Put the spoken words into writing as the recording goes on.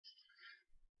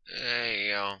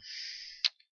Hey,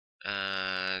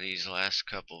 these last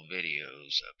couple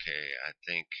videos, okay, I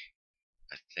think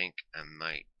I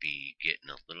might be getting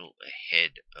a little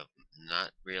ahead of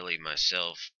not really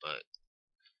myself, but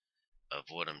of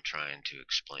what I'm trying to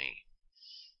explain.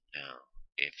 Now,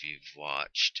 if you've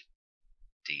watched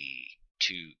the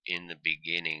two in the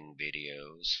beginning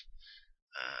videos,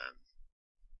 um,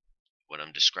 what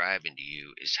I'm describing to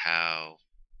you is how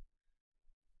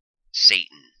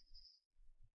Satan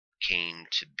came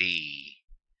to be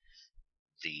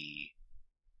the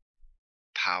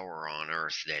power on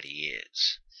earth that he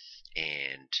is,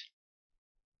 and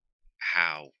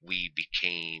how we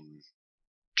became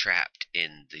trapped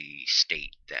in the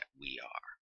state that we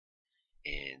are,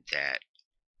 and that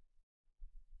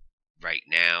right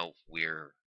now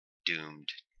we're doomed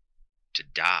to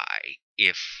die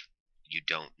if you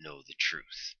don't know the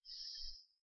truth.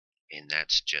 And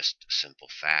that's just a simple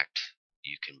fact.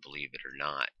 You can believe it or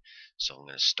not. So I'm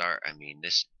going to start.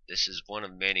 This is one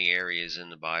of many areas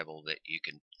in the Bible that you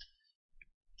can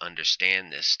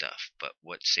understand this stuff. But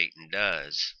what Satan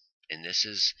does, and this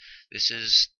is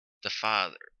the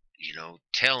Father,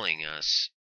 telling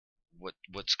us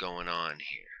what's going on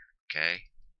here. Okay?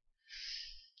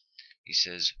 He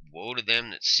says, "Woe to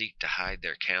them that seek to hide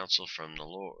their counsel from the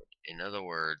Lord." In other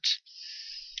words,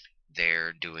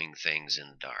 they're doing things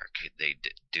in the dark. They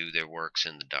do their works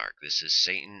in the dark. This is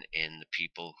Satan and the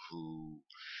people who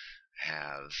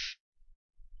have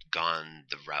gone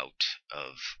the route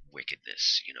of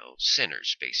wickedness,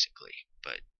 sinners basically,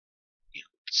 but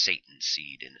Satan's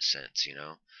seed in a sense,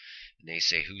 And they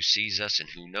say, "Who sees us and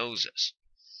who knows us?"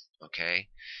 Okay,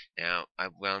 now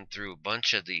I've gone through a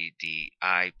bunch of the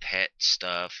iPet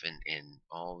stuff and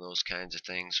all those kinds of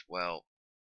things. Well,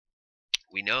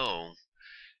 we know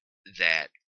that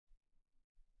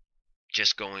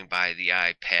just going by the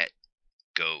iPet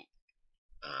goat,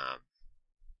 um,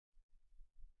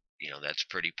 that's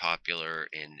pretty popular,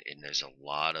 and there's a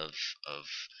lot of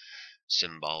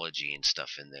symbology and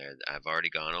stuff in there. I've already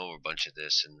gone over a bunch of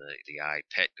this in the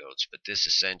iPet goats, but this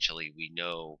essentially, we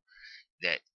know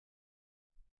that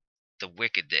the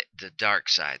wicked, the dark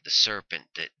side, the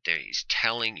serpent, that he's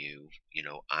telling you,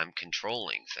 I'm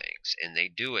controlling things, and they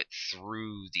do it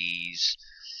through these,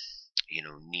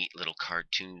 neat little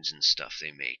cartoons and stuff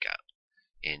they make up.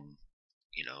 And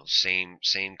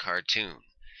same cartoon.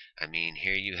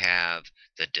 Here you have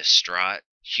the distraught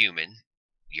human,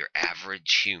 your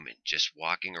average human, just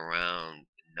walking around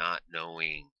not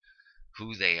knowing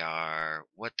who they are,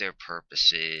 what their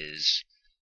purpose is,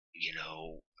 you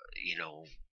know, you know,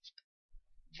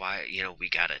 why, we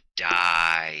gotta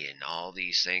die and all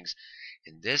these things.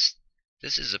 And this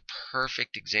is a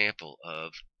perfect example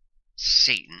of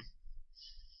Satan.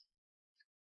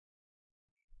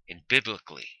 And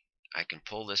biblically, I can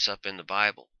pull this up in the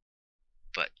Bible,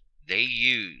 but they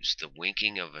use the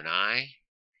winking of an eye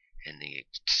and the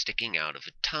sticking out of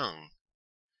a tongue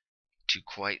to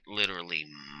quite literally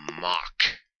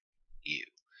mock you.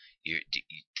 You're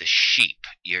the sheep.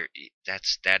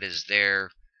 That is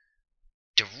their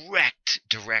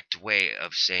direct way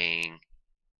of saying,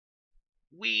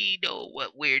 we know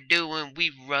what we're doing.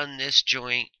 We run this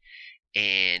joint,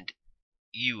 and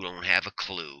you don't have a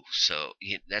clue. So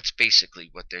that's basically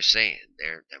what they're saying.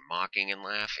 They're mocking and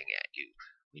laughing at you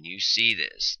when you see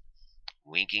this,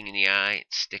 winking in the eye and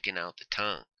sticking out the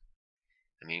tongue.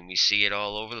 We see it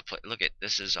all over the place. Look at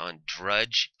this, is on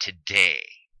Drudge today.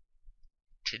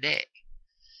 Today.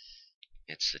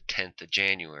 It's the 10th of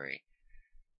January.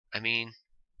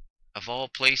 Of all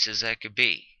places that could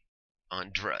be,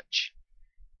 on Drudge.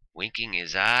 Winking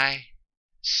his eye,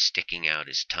 sticking out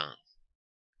his tongue.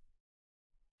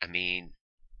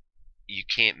 You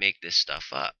can't make this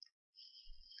stuff up.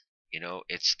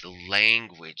 It's the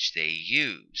language they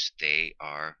use. They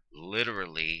are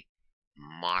literally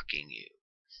mocking you.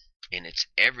 And it's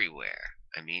everywhere.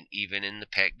 Even in the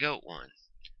pet goat one.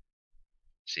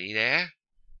 See there?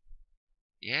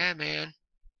 Yeah, man.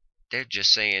 They're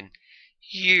just saying,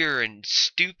 you're a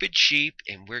stupid sheep,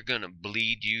 and we're going to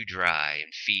bleed you dry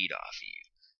and feed off you.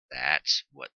 That's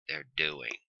what they're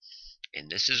doing. And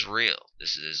this is real.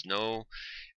 This is no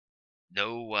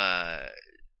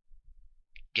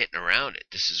getting around it.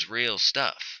 This is real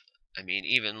stuff.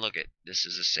 Even look at, this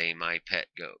is the same iPet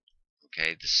goat.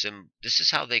 Okay, this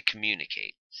is how they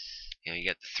communicate. You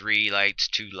got the 3 lights,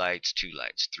 2 lights, 2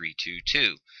 lights, 3, 2,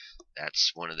 2.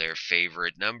 That's one of their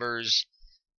favorite numbers,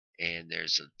 and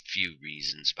there's a few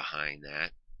reasons behind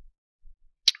that.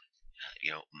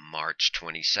 March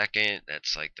 22nd,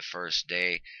 that's like the first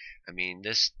day.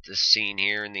 This scene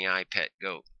here in the iPet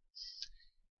goat.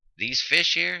 These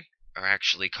fish here are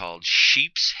actually called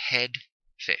sheep's head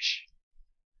fish.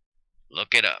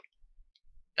 Look it up.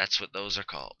 That's what those are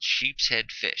called. Sheep's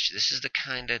head fish. This is the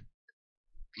kind of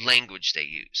language they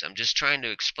use. I'm just trying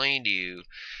to explain to you,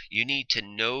 you need to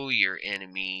know your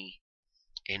enemy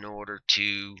in order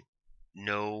to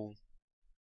know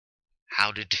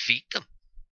how to defeat them.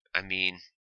 I mean,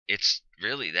 it's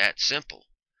really that simple.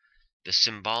 The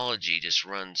symbology just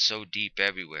runs so deep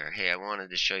everywhere. Hey, I wanted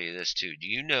to show you this too. Do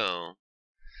you know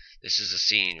this is a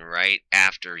scene right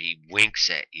after he winks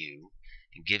at you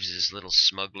and gives his little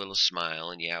smug little smile?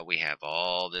 And yeah, we have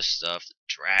all this stuff, the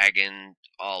dragon,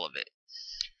 all of it.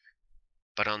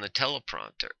 But on the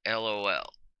teleprompter,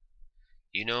 LOL,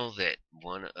 you know that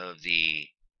one of the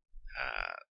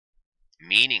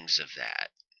meanings of that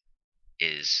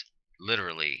is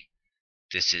literally,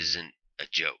 this isn't a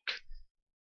joke.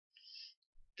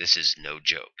 This is no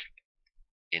joke.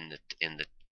 In the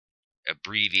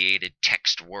abbreviated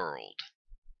text world,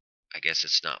 I guess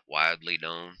it's not widely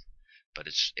known, but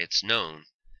it's known.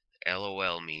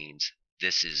 LOL means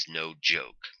this is no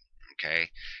joke. Okay?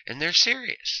 And they're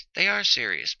serious. They are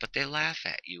serious, but they laugh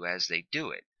at you as they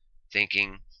do it,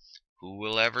 thinking, who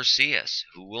will ever see us?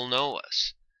 Who will know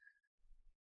us?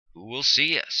 Who will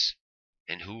see us?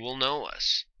 And who will know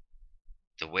us?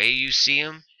 The way you see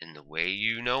them and the way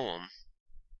you know them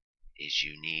is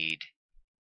you need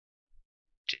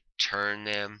to turn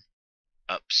them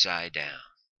upside down.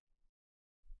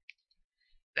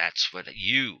 That's what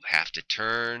you have to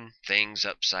turn things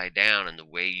upside down in the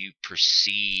way you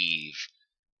perceive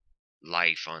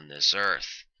life on this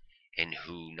earth, and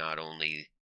who not only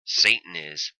Satan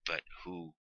is, but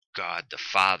who God the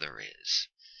Father is.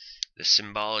 The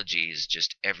symbology is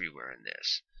just everywhere in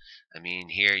this. I mean,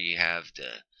 here you have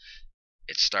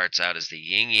it starts out as the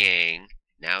yin yang.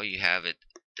 Now you have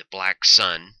the black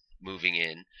sun moving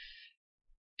in,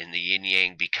 and the yin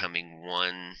yang becoming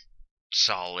one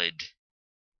solid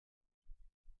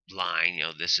line. You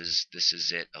know, this is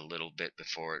it a little bit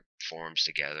before it forms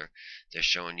together. They're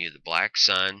showing you the black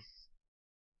sun.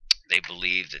 They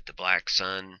believe that the black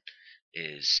sun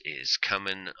is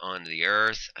coming on the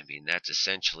earth. I mean, that's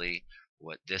essentially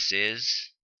what this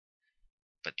is.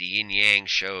 But the yin yang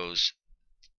shows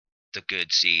the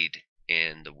good seed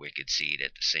and the wicked seed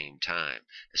at the same time.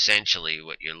 Essentially,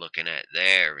 what you're looking at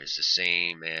there is the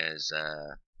same as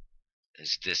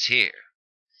this here.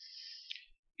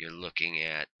 You're looking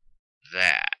at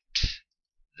that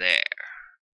there.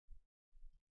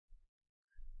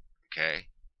 Okay?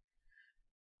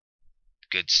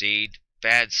 Good seed,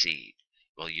 bad seed.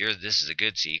 Well, this is a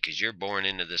good seed because you're born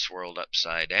into this world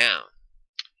upside down.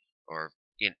 Or,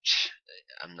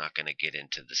 I'm not going to get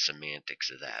into the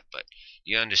semantics of that, but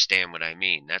you understand what I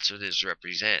mean. That's what this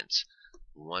represents.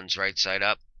 One's right side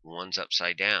up, one's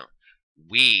upside down.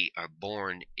 We are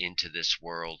born into this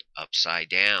world upside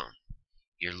down.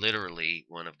 You're literally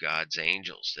one of God's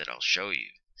angels that I'll show you.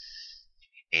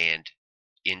 And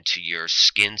into your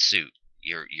skin suit,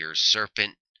 your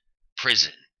serpent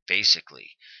prison,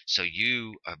 basically. So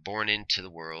you are born into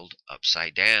the world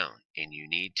upside down, and you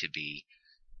need to be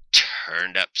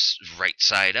turned up right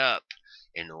side up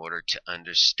in order to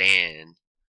understand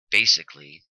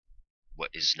basically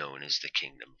what is known as the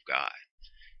kingdom of God.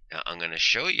 Now I'm going to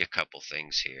show you a couple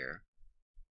things here,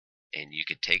 and you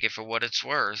could take it for what it's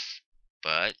worth,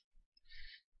 but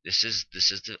this is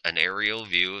an aerial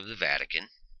view of the Vatican.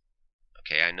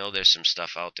 Okay, I know there's some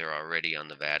stuff out there already on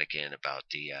the Vatican about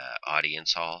the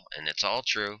audience hall, and it's all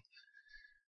true.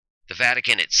 The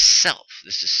Vatican itself,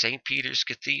 this is St. Peter's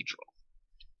Cathedral,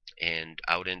 and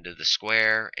out into the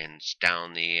square and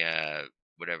down the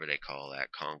whatever they call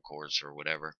that, concourse or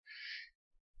whatever.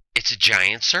 It's a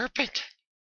giant serpent.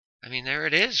 I mean, there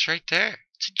it is right there.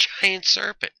 It's a giant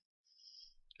serpent.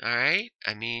 All right?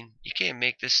 I mean, you can't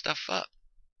make this stuff up.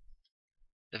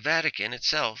 The Vatican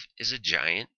itself is a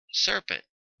giant serpent.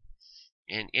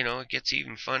 And, it gets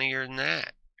even funnier than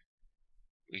that.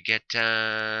 We get,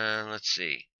 let's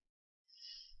see.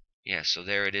 Yeah, so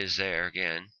there it is there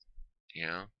again.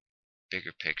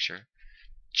 Bigger picture.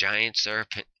 Giant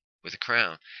serpent with a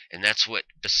crown. And that's what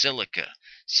basilica,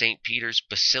 St. Peter's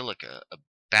Basilica, a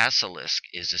basilisk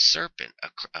is a serpent,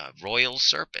 a royal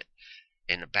serpent.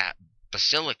 And a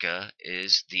basilica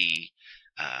is the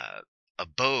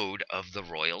abode of the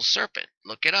royal serpent.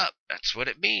 Look it up. That's what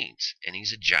it means. And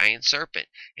he's a giant serpent.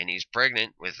 And he's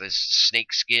pregnant with this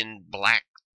snakeskin black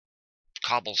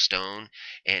cobblestone.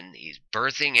 And he's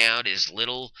birthing out his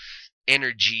little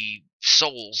energy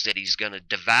souls that he's going to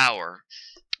devour,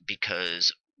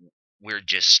 because we're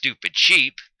just stupid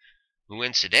sheep who,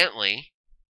 incidentally,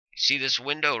 you see this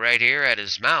window right here at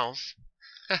his mouth?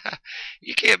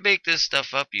 You can't make this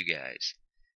stuff up, you guys.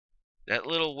 That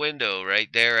little window right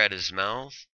there at his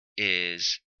mouth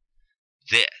is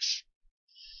this.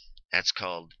 That's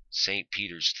called St.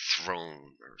 Peter's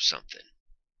throne or something.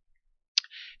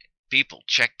 People,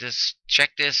 check this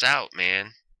out,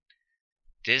 man.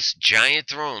 This giant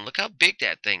throne, look how big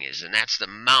that thing is, and that's the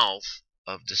mouth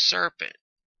of the serpent.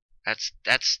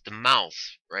 That's the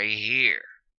mouth right here.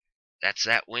 That's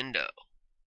that window.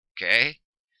 Okay?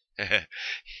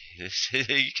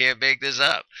 You can't make this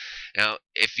up. Now,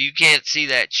 if you can't see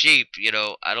that sheep,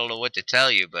 I don't know what to tell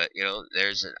you, but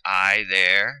there's an eye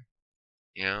there,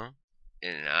 and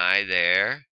an eye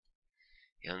there.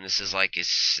 And this is like his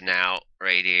snout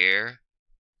right here,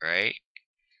 right?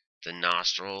 The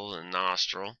nostril,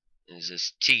 There's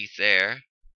his teeth there.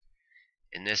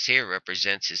 And this here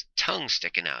represents his tongue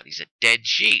sticking out. He's a dead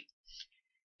sheep,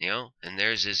 and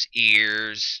there's his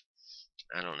ears.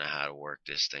 I don't know how to work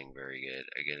this thing very good.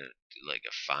 I get like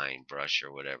a fine brush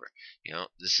or whatever.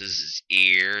 This is his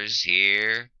ears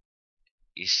here.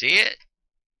 You see it?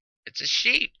 It's a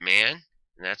sheep, man.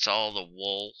 And that's all the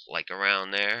wool like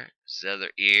around there. It's the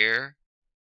other ear.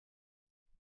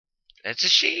 That's a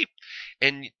sheep.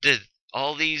 And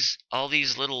all these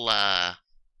little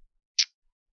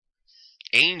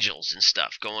angels and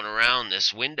stuff going around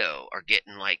this window are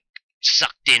getting like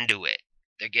sucked into it.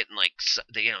 They're getting like,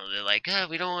 they're like, oh,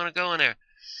 we don't want to go in there.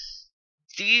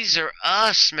 These are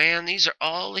us, man. These are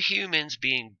all the humans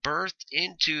being birthed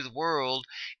into the world,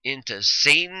 into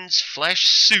Satan's flesh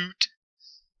suit,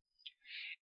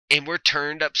 and we're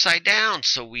turned upside down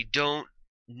so we don't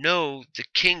know the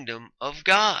kingdom of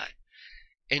God.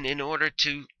 And in order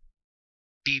to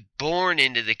be born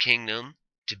into the kingdom,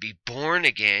 to be born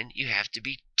again, you have to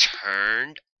be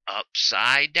turned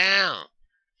upside down.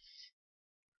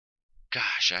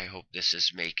 Gosh, I hope this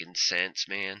is making sense,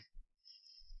 man.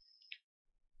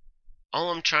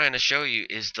 All I'm trying to show you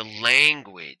is the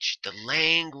language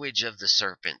of the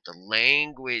serpent, the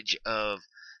language of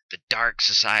the dark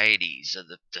societies, of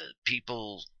the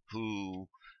people who,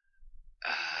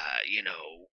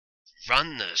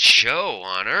 run the show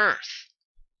on earth.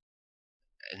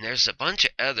 And there's a bunch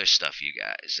of other stuff, you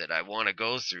guys, that I want to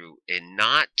go through, and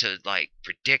not to like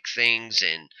predict things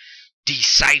and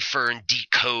decipher and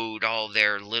decode all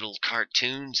their little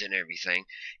cartoons and everything.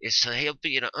 Is to help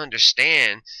you to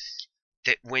understand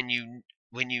that when you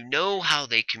know how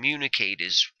they communicate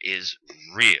is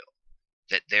real,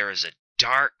 that there is a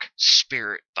dark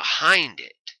spirit behind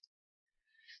it,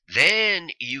 then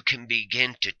you can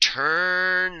begin to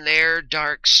turn their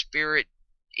dark spirit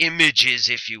images,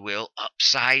 if you will,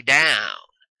 upside down,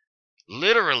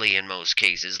 literally in most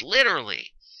cases, literally,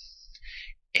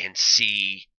 and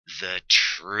see the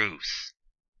truth,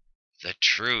 the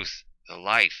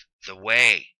life, the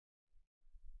way.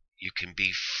 You can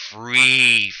be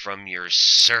free from your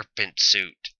serpent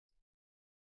suit.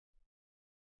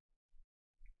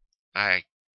 I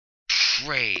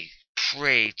pray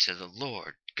to the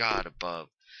Lord God above,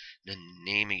 in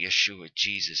the name of Yeshua,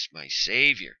 Jesus, my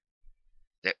Savior,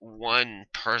 that one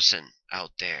person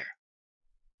out there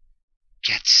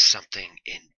gets something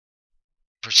and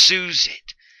pursues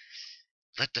it.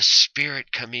 Let the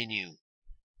Spirit come in you.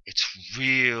 It's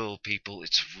real, people.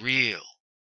 It's real.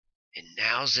 And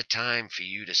now's the time for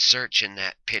you to search in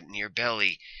that pit in your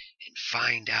belly and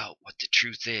find out what the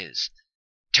truth is.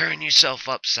 Turn yourself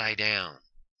upside down.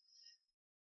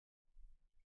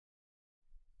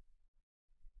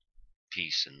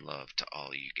 Peace and love to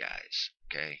all you guys,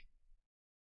 okay?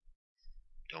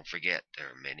 Don't forget, there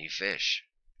are many fish.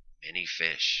 Many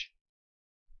fish.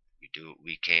 We do what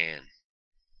we can.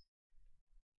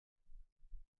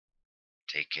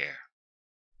 Take care.